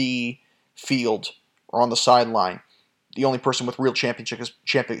on the field or on the sideline, the only person with real championship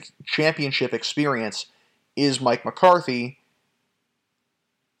experience is Mike McCarthy,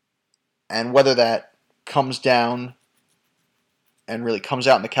 and whether that comes down and really comes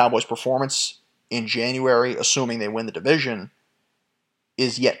out in the Cowboys' performance in January, assuming they win the division,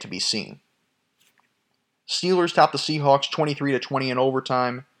 is yet to be seen. Steelers top the Seahawks 23-20 in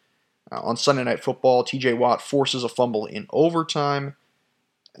overtime. On Sunday Night Football, T.J. Watt forces a fumble in overtime.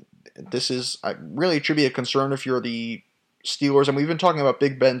 It should be a concern if you're the Steelers, and we've been talking about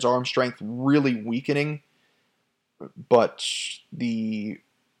Big Ben's arm strength really weakening, but the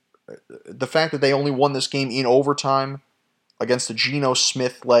fact that they only won this game in overtime against the Geno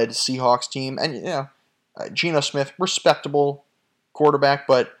Smith-led Seahawks team, and Geno Smith, respectable quarterback,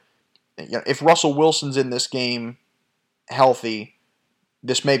 but if Russell Wilson's in this game healthy,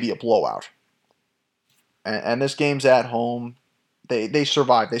 this may be a blowout. And this game's at home. They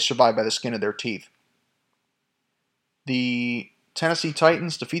survive. They survive by the skin of their teeth. The Tennessee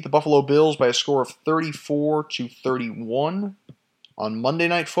Titans defeat the Buffalo Bills by a score of 34-31 on Monday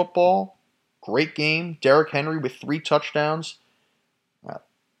Night Football. Great game. Derrick Henry with 3 touchdowns.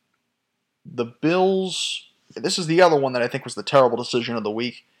 The Bills, this is the other one that I think was the terrible decision of the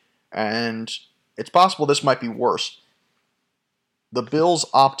week, and it's possible this might be worse. The Bills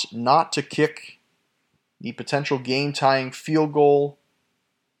opt not to kick the potential game-tying field goal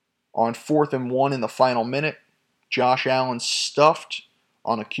on 4th and 1 in the final minute. Josh Allen stuffed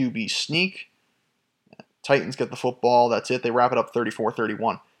on a QB sneak. Titans get the football. That's it. They wrap it up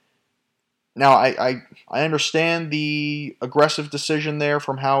 34-31. Now, I understand the aggressive decision there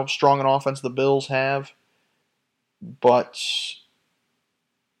from how strong an offense the Bills have, but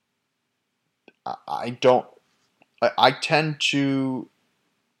I tend to,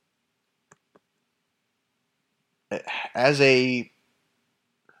 as a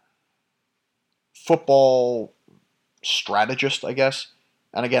football strategist, I guess,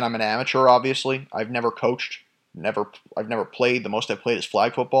 and again, I'm an amateur, obviously. I've never coached, I've never played. The most I've played is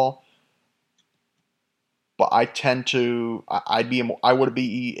flag football. But I tend to, I would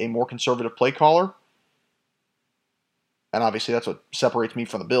be a more conservative play caller. And obviously that's what separates me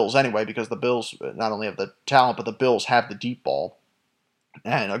from the Bills anyway, because the Bills not only have the talent, but the Bills have the deep ball.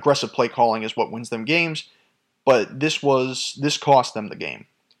 And aggressive play calling is what wins them games. But this cost them the game.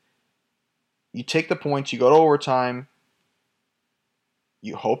 You take the points, you go to overtime,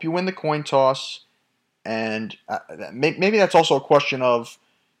 you hope you win the coin toss, and maybe that's also a question of,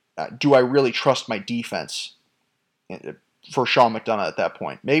 do I really trust my defense for Sean McDonough at that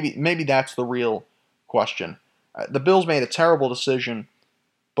point. Maybe that's the real question. The Bills made a terrible decision,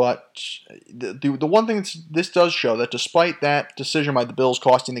 but the one thing this does show that despite that decision by the Bills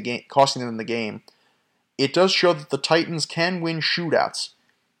costing them the game, it does show that the Titans can win shootouts.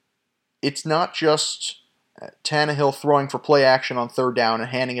 It's not just Tannehill throwing for play action on third down and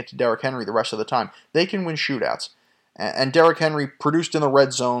handing it to Derrick Henry the rest of the time. They can win shootouts. And Derrick Henry produced in the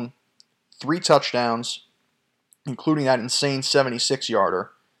red zone 3 touchdowns, including that insane 76-yarder.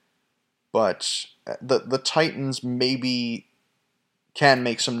 But the Titans maybe can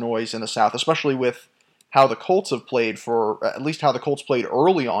make some noise in the South, especially with how the Colts have played at least how the Colts played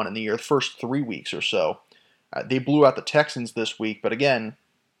early on in the year, the first 3 weeks or so. They blew out the Texans this week, but again,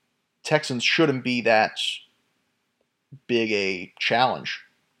 Texans shouldn't be that big a challenge.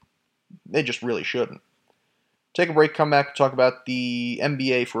 They just really shouldn't. Take a break, come back, and talk about the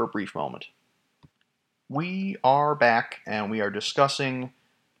NBA for a brief moment. We are back, and we are discussing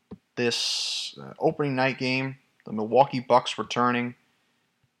this opening night game, the Milwaukee Bucks returning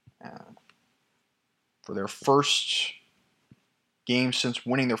for their first game since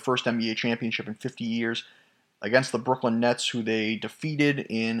winning their first NBA championship in 50 years against the Brooklyn Nets, who they defeated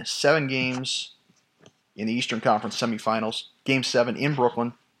in 7 games in the Eastern Conference semifinals. Game 7 in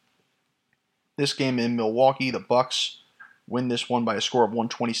Brooklyn. This game in Milwaukee, the Bucks win this one by a score of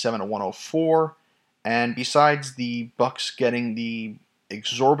 127-104. And besides the Bucks getting the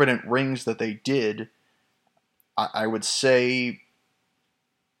exorbitant rings that they did, I would say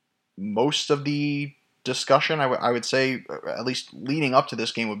most of the discussion, I would say, at least leading up to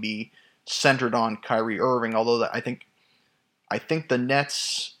this game, would be centered on Kyrie Irving. Although I think the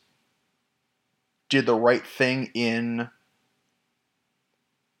Nets did the right thing in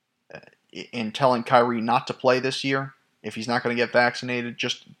telling Kyrie not to play this year if he's not going to get vaccinated,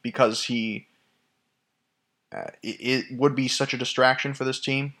 just because it would be such a distraction for this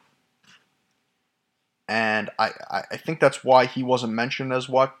team. And I think that's why he wasn't mentioned as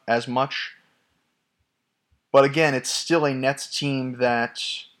much. But again, it's still a Nets team that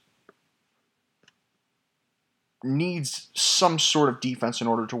needs some sort of defense in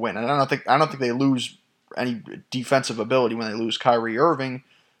order to win. And I don't think they lose any defensive ability when they lose Kyrie Irving,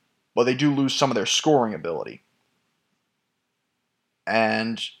 but they do lose some of their scoring ability.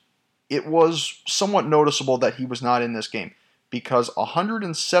 And it was somewhat noticeable that he was not in this game, because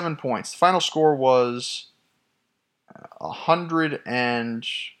 107 points. The final score was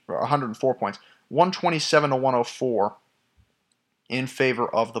 104 points, 127-104 in favor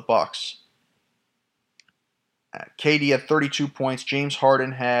of the Bucks. KD had 32 points. James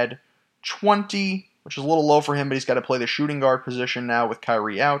Harden had 20, which is a little low for him, but he's got to play the shooting guard position now with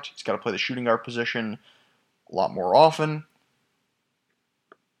Kyrie out. He's got to play the shooting guard position a lot more often.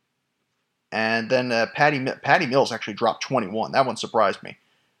 And then Patty Mills actually dropped 21. That one surprised me.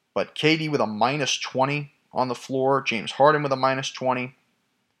 But KD with a minus 20 on the floor. James Harden with a minus 20.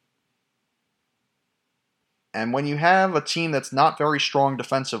 And when you have a team that's not very strong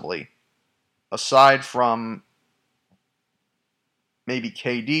defensively, aside from maybe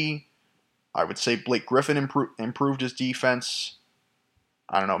KD, I would say Blake Griffin improved his defense.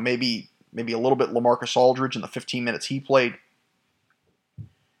 I don't know, maybe a little bit LaMarcus Aldridge in the 15 minutes he played.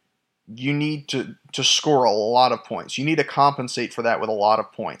 You need to score a lot of points. You need to compensate for that with a lot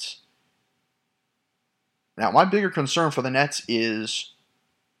of points. Now, my bigger concern for the Nets is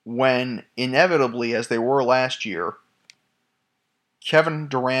when, inevitably, as they were last year, Kevin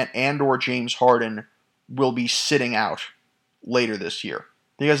Durant and or James Harden will be sitting out later this year.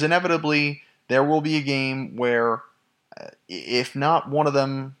 Because inevitably, there will be a game where, if not one of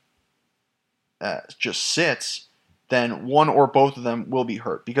them just sits, then one or both of them will be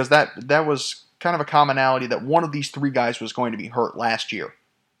hurt. Because that was kind of a commonality that one of these 3 guys was going to be hurt last year.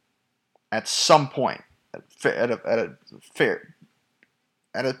 At some point. At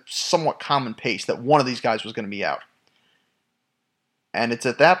a somewhat common pace, that one of these guys was going to be out. And it's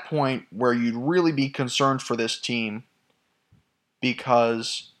at that point where you'd really be concerned for this team,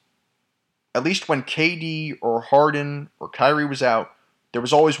 because at least when KD or Harden or Kyrie was out, there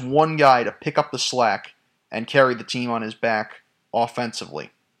was always one guy to pick up the slack and carry the team on his back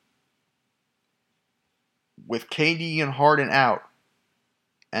offensively. With KD and Harden out,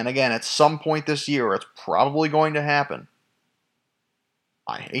 and again, at some point this year, it's probably going to happen.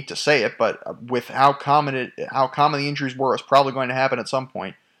 I hate to say it, but with how common the injuries were, it's probably going to happen at some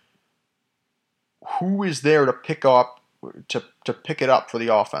point. Who is there to pick it up for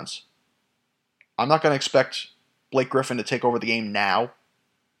the offense? I'm not going to expect Blake Griffin to take over the game now.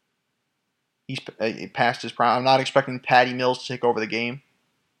 He's past his prime. I'm not expecting Patty Mills to take over the game.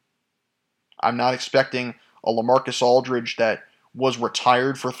 I'm not expecting a LaMarcus Aldridge that was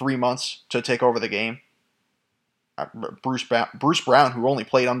retired for 3 months to take over the game. Bruce Brown, who only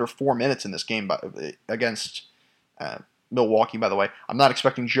played under 4 minutes in this game against Milwaukee, by the way. I'm not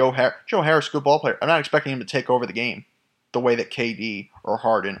expecting Joe Harris, good ball player. I'm not expecting him to take over the game the way that KD or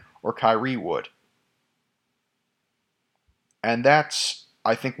Harden or Kyrie would. And that's,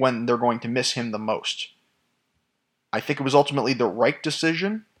 I think, when they're going to miss him the most. I think it was ultimately the right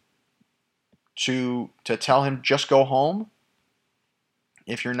decision to tell him, just go home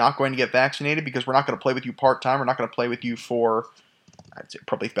if you're not going to get vaccinated, because we're not going to play with you part-time. We're not going to play with you for, I'd say,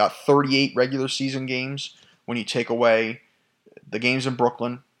 probably about 38 regular season games when you take away the games in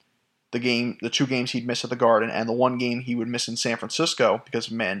Brooklyn, the 2 games he'd miss at the Garden, and the 1 game he would miss in San Francisco because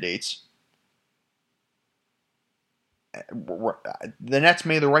of mandates. The Nets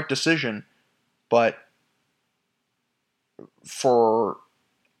made the right decision, but for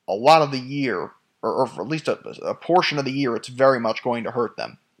a lot of the year, or for at least a portion of the year, it's very much going to hurt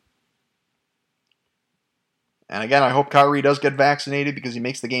them. And again, I hope Kyrie does get vaccinated because he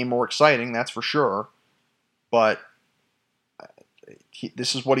makes the game more exciting, that's for sure. But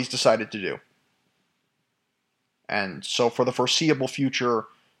this is what he's decided to do. And so for the foreseeable future,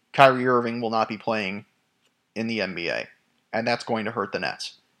 Kyrie Irving will not be playing in the NBA. And that's going to hurt the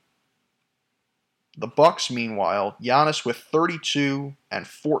Nets. The Bucks, meanwhile, Giannis with 32 and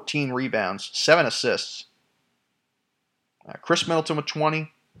 14 rebounds, 7 assists. Chris Middleton with 20.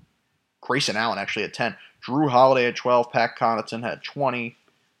 Grayson Allen actually had 10. Drew Holiday had 12. Pat Connaughton had 20.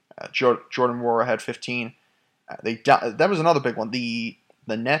 Jordan Nwora had 15. That was another big one. The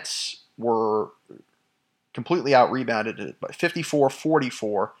Nets were completely out-rebounded by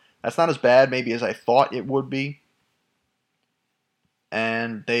 54-44. That's not as bad maybe as I thought it would be.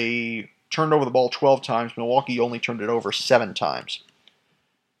 And they turned over the ball 12 times. Milwaukee only turned it over 7 times.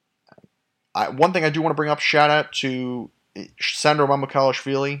 One thing I do want to bring up, shout out to Sandro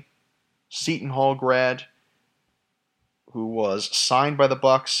Mamukelashvili, Seton Hall grad, who was signed by the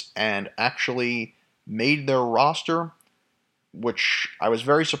Bucks and actually made their roster, which I was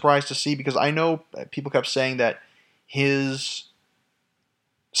very surprised to see because I know people kept saying that his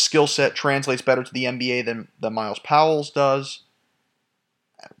skill set translates better to the NBA than Miles Powell's does.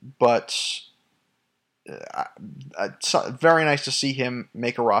 But it's very nice to see him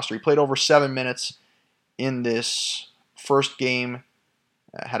make a roster. He played over 7 minutes in this first game,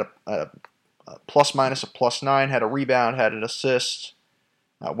 had a plus-minus, a +9, had a rebound, had an assist,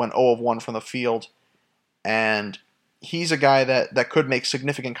 went 0 of 1 from the field. And he's a guy that could make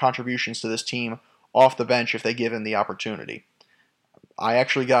significant contributions to this team off the bench if they give him the opportunity. I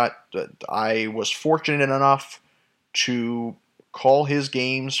was fortunate enough to call his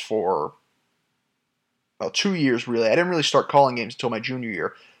games for about 2 years, really. I didn't really start calling games until my junior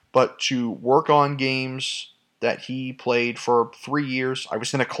year, but to work on games that he played for 3 years. I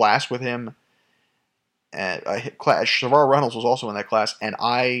was in a class with him, and Shavar Reynolds was also in that class, and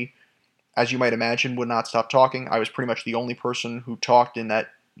I, as you might imagine, would not stop talking. I was pretty much the only person who talked in that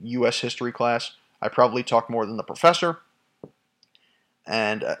U.S. history class. I probably talked more than the professor.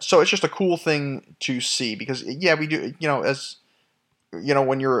 And so it's just a cool thing to see because, yeah, we do, as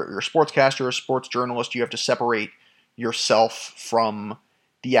when you're a sportscaster or a sports journalist, you have to separate yourself from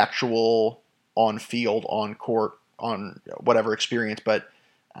the actual on-field, on-court, on whatever experience. But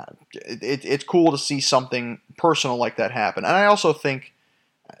it's cool to see something personal like that happen. And I also think,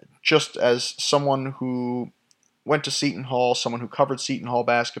 just as someone who went to Seton Hall, someone who covered Seton Hall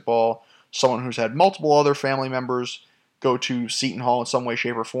basketball, someone who's had multiple other family members go to Seton Hall in some way,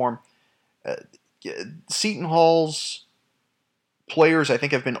 shape, or form, Seton Hall's players, I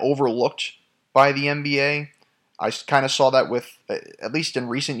think, have been overlooked by the NBA. I kind of saw that with, at least in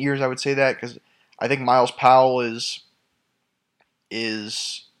recent years, I would say that, because I think Miles Powell is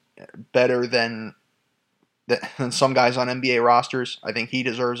better than some guys on NBA rosters. I think he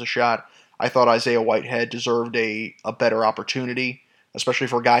deserves a shot. I thought Isaiah Whitehead deserved a better opportunity, especially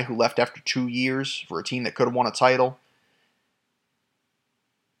for a guy who left after 2 years for a team that could have won a title.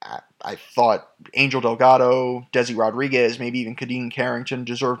 I thought Angel Delgado, Desi Rodriguez, maybe even Kadeem Carrington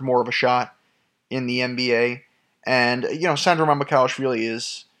deserved more of a shot in the NBA. And, Sandro Mamukelashvili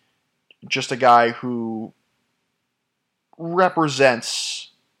is just a guy who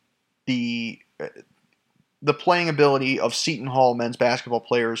represents the playing ability of Seton Hall men's basketball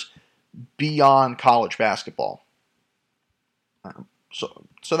players beyond college basketball.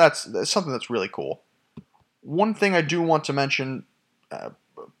 So that's something that's really cool. One thing I do want to mention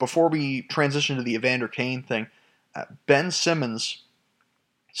before we transition to the Evander Kane thing, Ben Simmons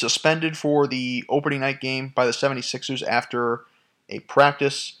suspended for the opening night game by the 76ers after a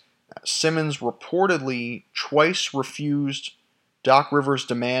practice. Simmons reportedly twice refused Doc Rivers'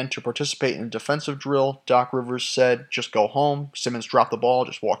 demand to participate in a defensive drill. Doc Rivers said, just go home. Simmons dropped the ball,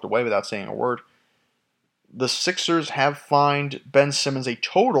 just walked away without saying a word. The Sixers have fined Ben Simmons a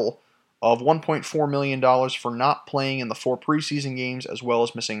total of $1.4 million for not playing in the 4 preseason games, as well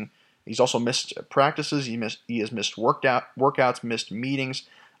as missing. He's also missed practices. He has missed workouts, missed meetings.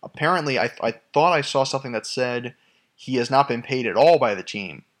 Apparently, I thought I saw something that said he has not been paid at all by the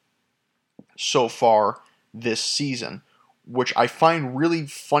team so far this season, which I find really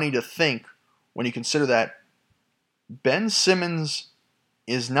funny to think when you consider that Ben Simmons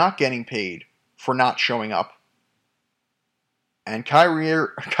is not getting paid for not showing up, and Kyrie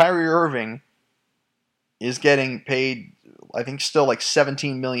Irving is getting paid, I think, still like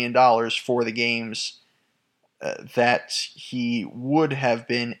 $17 million for the games that he would have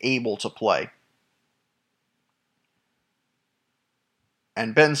been able to play.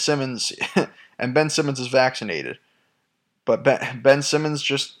 And Ben Simmons is vaccinated. But Ben Simmons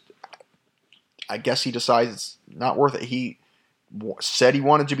just, I guess he decides it's not worth it. He said he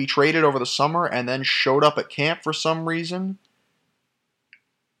wanted to be traded over the summer and then showed up at camp for some reason.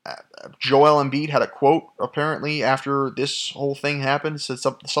 Joel Embiid had a quote, apparently, after this whole thing happened. Said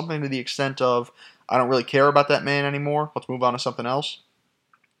something to the extent of, I don't really care about that man anymore. Let's move on to something else.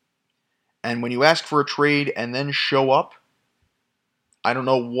 And when you ask for a trade and then show up, I don't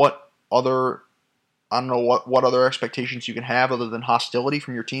know what other expectations you can have other than hostility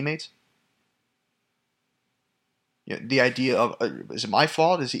from your teammates. You know, the idea of, is it my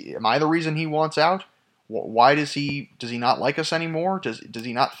fault? Am I the reason he wants out? Why does he not like us anymore? Does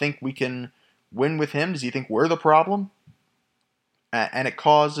he not think we can win with him? Does he think we're the problem? And it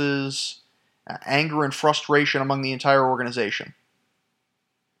causes anger and frustration among the entire organization.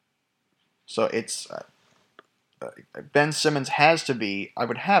 So it's Ben Simmons has to be, I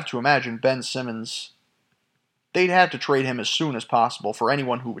would have to imagine Ben Simmons, they'd have to trade him as soon as possible for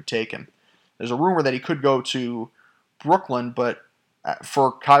anyone who would take him. There's a rumor that he could go to Brooklyn, but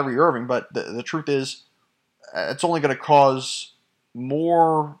for Kyrie Irving, but the truth is, it's only going to cause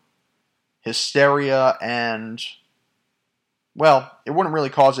more hysteria and, well, it wouldn't really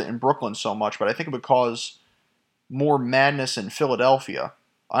cause it in Brooklyn so much, but I think it would cause more madness in Philadelphia.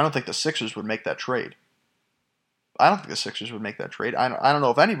 I don't think the Sixers would make that trade. I don't think the Sixers would make that trade. I don't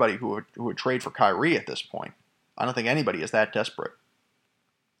know of anybody who would trade for Kyrie at this point. I don't think anybody is that desperate.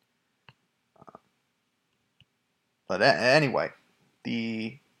 But anyway,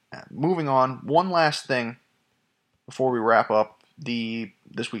 moving on, one last thing before we wrap up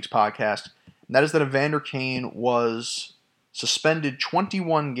this week's podcast, and that is that Evander Kane was suspended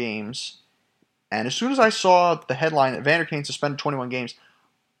 21 games, and as soon as I saw the headline, Evander Kane suspended 21 games,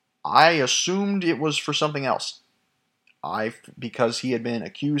 I assumed it was for something else. Because he had been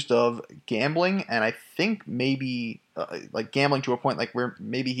accused of gambling, and I think maybe like gambling to a point like where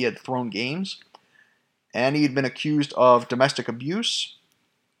maybe he had thrown games, and he had been accused of domestic abuse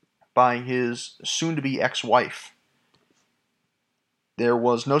by his soon-to-be ex-wife. There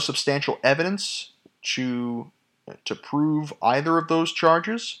was no substantial evidence to prove either of those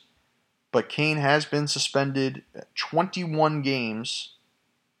charges, but Kane has been suspended 21 games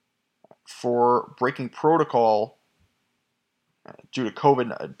for breaking protocol due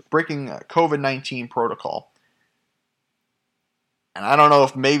to breaking COVID-19 protocol. And I don't know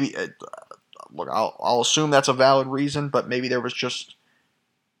if maybe, look, I'll assume that's a valid reason, but maybe there was just,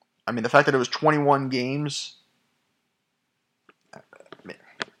 the fact that it was 21 games.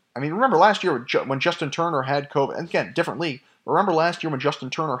 Remember last year when Justin Turner had COVID, and again, different league. Remember last year when Justin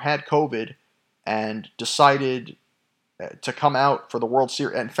Turner had COVID and decided to come out for the World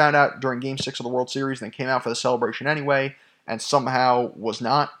Series, and found out during Game 6 of the World Series, and then came out for the celebration anyway, and somehow was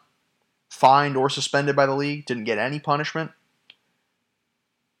not fined or suspended by the league, didn't get any punishment.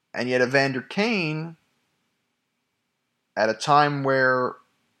 And yet Evander Kane, at a time where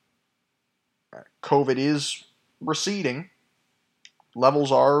COVID is receding,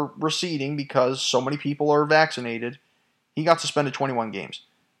 levels are receding because so many people are vaccinated, he got suspended 21 games.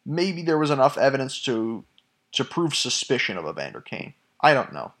 Maybe there was enough evidence to prove suspicion of Evander Kane. I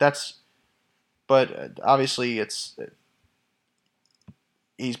don't know. But obviously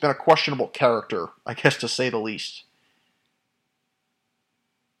he's been a questionable character, I guess, to say the least.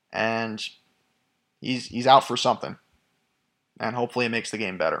 And he's out for something. And hopefully it makes the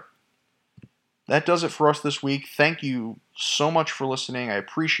game better. That does it for us this week. Thank you so much for listening. I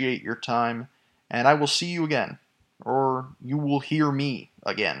appreciate your time. And I will see you again, or you will hear me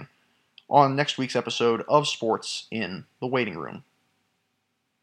again, on next week's episode of Sports in the Waiting Room.